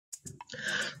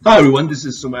Hi everyone, this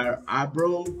is Sumer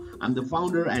Abro. I'm the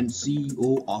founder and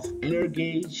CEO of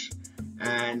Energage,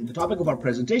 and the topic of our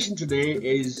presentation today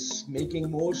is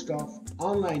making most of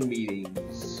online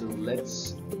meetings. So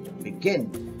let's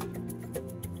begin.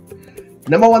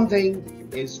 Number one thing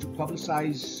is to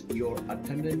publicize your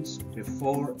attendance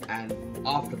before and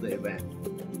after the event.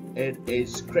 It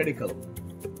is critical.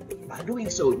 By doing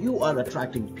so, you are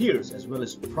attracting peers as well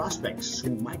as prospects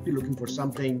who might be looking for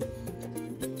something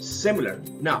similar.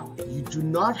 Now, you do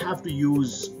not have to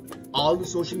use all the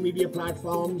social media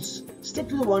platforms. Stick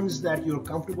to the ones that you're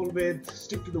comfortable with.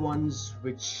 Stick to the ones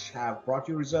which have brought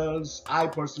you results. I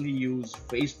personally use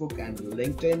Facebook and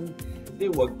LinkedIn. They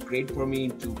work great for me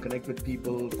to connect with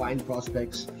people, find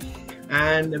prospects,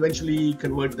 and eventually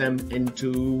convert them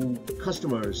into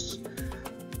customers.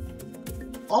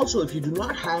 Also, if you do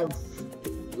not have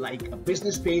like a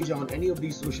business page on any of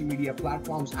these social media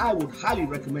platforms, I would highly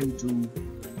recommend to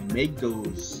make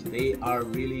those. They are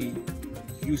really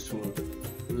useful.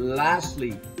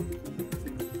 Lastly,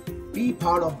 be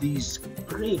part of these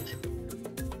great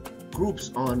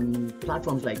groups on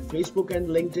platforms like Facebook and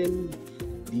LinkedIn.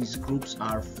 These groups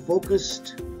are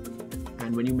focused,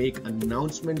 and when you make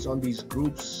announcements on these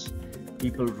groups,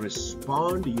 people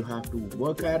respond. You have to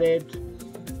work at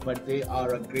it, but they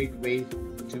are a great way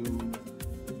to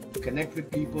connect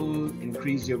with people,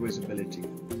 increase your visibility.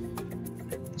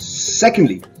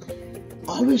 Secondly,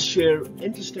 always share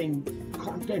interesting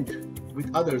content with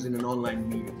others in an online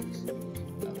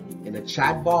meeting. In a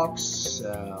chat box,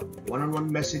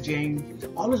 one-on-one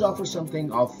messaging, always offer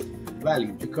something of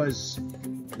value, because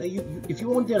if you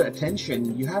want their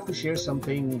attention, you have to share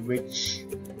something which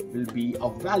will be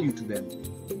of value to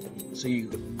them. So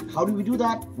how do we do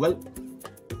that? Well,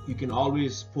 you can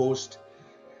always post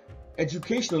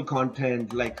educational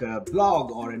content like a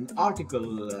blog or an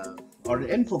article or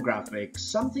an infographic,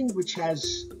 something which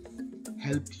has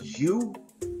helped you,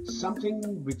 something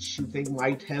which you think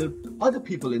might help other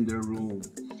people in their room.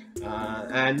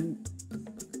 And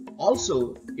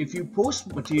also, if you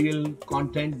post material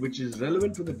content which is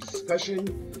relevant to the discussion,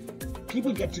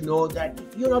 people get to know that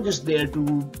you're not just there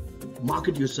to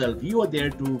market yourself, you are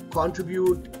there to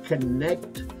contribute,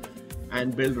 connect,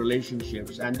 and build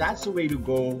relationships. And that's the way to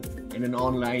go in an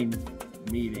online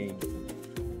meeting.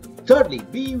 Thirdly,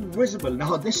 be visible.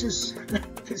 Now, this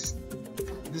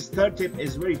third tip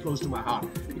is very close to my heart,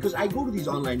 because I go to these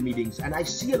online meetings and I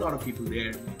see a lot of people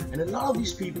there, and a lot of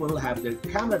these people have their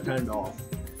camera turned off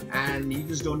and you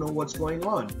just don't know what's going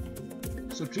on.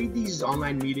 So treat these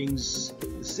online meetings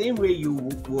the same way you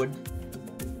would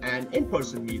an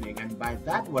in-person meeting. And by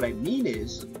that, what I mean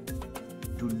is,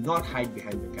 do not hide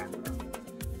behind the camera.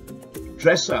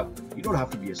 Dress up. You don't have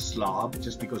to be a slob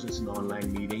just because it's an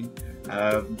online meeting.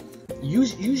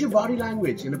 Use your body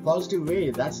language in a positive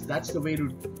way. That's the way to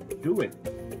do it.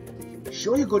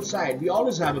 Show your good side. We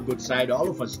always have a good side. All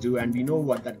of us do, and we know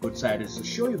what that good side is. So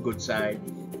show your good side.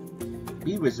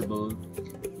 Be visible.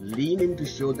 Lean in to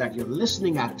show that you're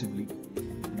listening actively.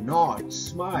 Nod,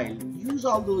 smile. Use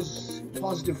all those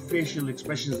positive facial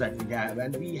expressions that we have,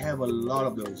 and we have a lot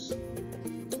of those.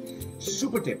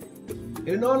 Super tip.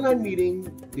 In an online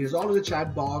meeting, there's always a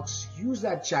chat box. Use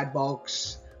that chat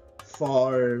box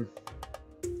for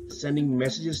sending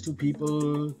messages to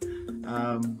people.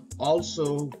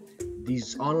 Also,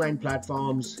 these online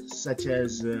platforms such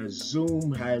as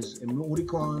Zoom has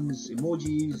emoticons,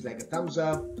 emojis like a thumbs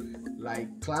up, like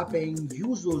clapping.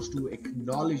 Use those to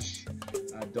acknowledge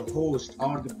the host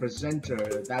or the presenter.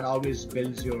 That always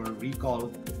builds your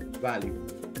recall value.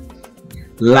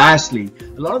 Lastly,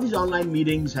 a lot of these online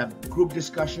meetings have group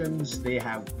discussions, they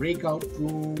have breakout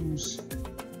rooms,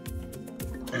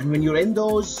 and when you're in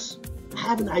those,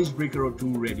 have an icebreaker or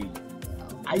two ready.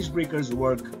 Icebreakers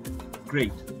work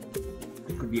great.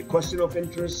 It could be a question of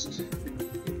interest,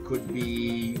 it could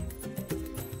be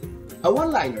a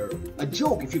one-liner, a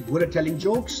joke. If you're good at telling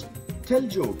jokes, tell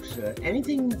jokes.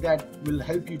 Anything that will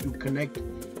help you to connect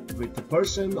with the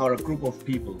person or a group of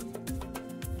people.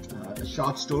 A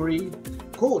short story.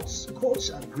 Quotes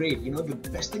are great. You know, the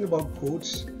best thing about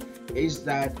quotes is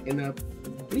that in a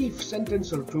brief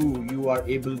sentence or two, you are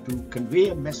able to convey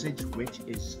a message which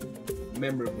is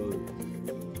memorable.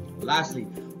 Lastly,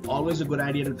 always a good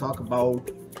idea to talk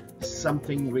about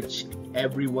something which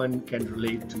everyone can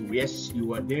relate to. Yes,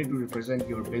 you are there to represent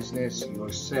your business,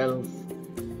 yourself,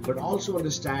 but also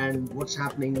understand what's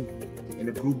happening in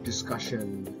a group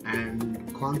discussion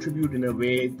and contribute in a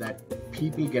way that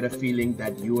people get a feeling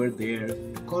that you are there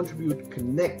to contribute,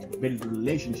 connect, build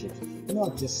relationships,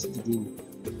 not just to do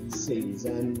sales.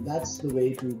 And that's the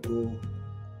way to go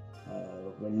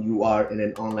when you are in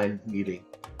an online meeting.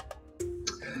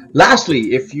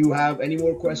 Lastly, if you have any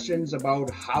more questions about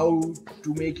how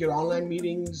to make your online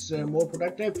meetings more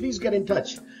productive, please get in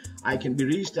touch. I can be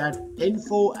reached at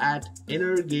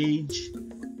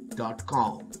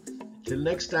info@innergage.com. Till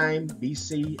next time, be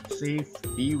safe,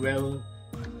 be well,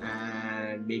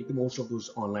 and make the most of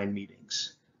those online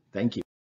meetings. Thank you.